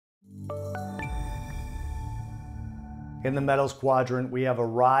In the metals quadrant, we have a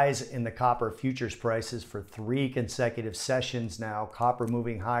rise in the copper futures prices for 3 consecutive sessions now. Copper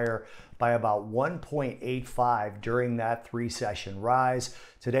moving higher by about 1.85 during that 3-session rise.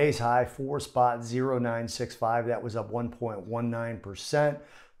 Today's high, 4.0965, that was up 1.19%.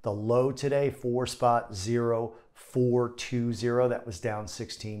 The low today, 4.0420, that was down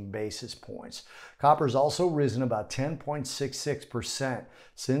 16 basis points. Copper's also risen about 10.66%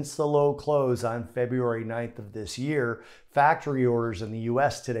 since the low close on February 9th of this year. Factory orders in the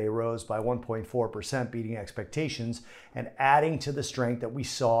US today rose by 1.4%, beating expectations and adding to the strength that we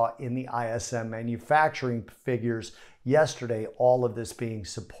saw in the ISM manufacturing figures yesterday, all of this being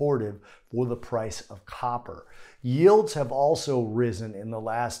supportive for the price of copper. Yields have also risen in the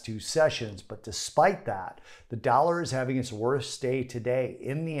last 2 sessions, but despite that, the dollar is having its worst day today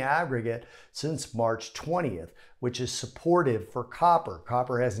in the aggregate since March 20th, which is supportive for copper.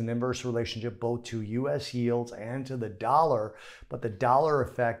 Copper has an inverse relationship both to US yields and to the dollar, but the dollar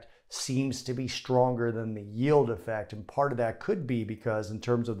effect seems to be stronger than the yield effect. And part of that could be because in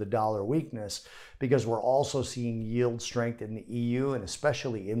terms of the dollar weakness, because we're also seeing yield strength in the EU and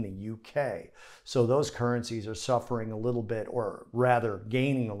especially in the UK. So those currencies are suffering a little bit, or rather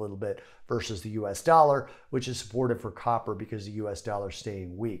gaining a little bit versus the US dollar, which is supportive for copper because the US dollar is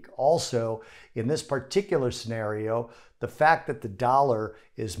staying weak. Also, in this particular scenario, the fact that the dollar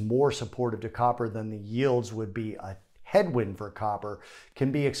is more supportive to copper than the yields would be a headwind for copper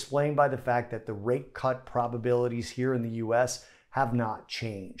can be explained by the fact that the rate cut probabilities here in the US have not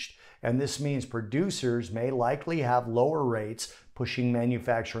changed. And this means producers may likely have lower rates, pushing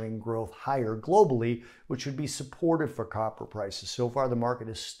manufacturing growth higher globally, which would be supportive for copper prices. So far, the market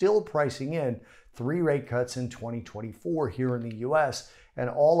is still pricing in 3 rate cuts in 2024 here in the US, and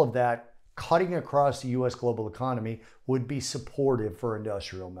all of that cutting across the US global economy would be supportive for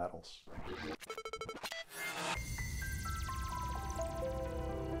industrial metals.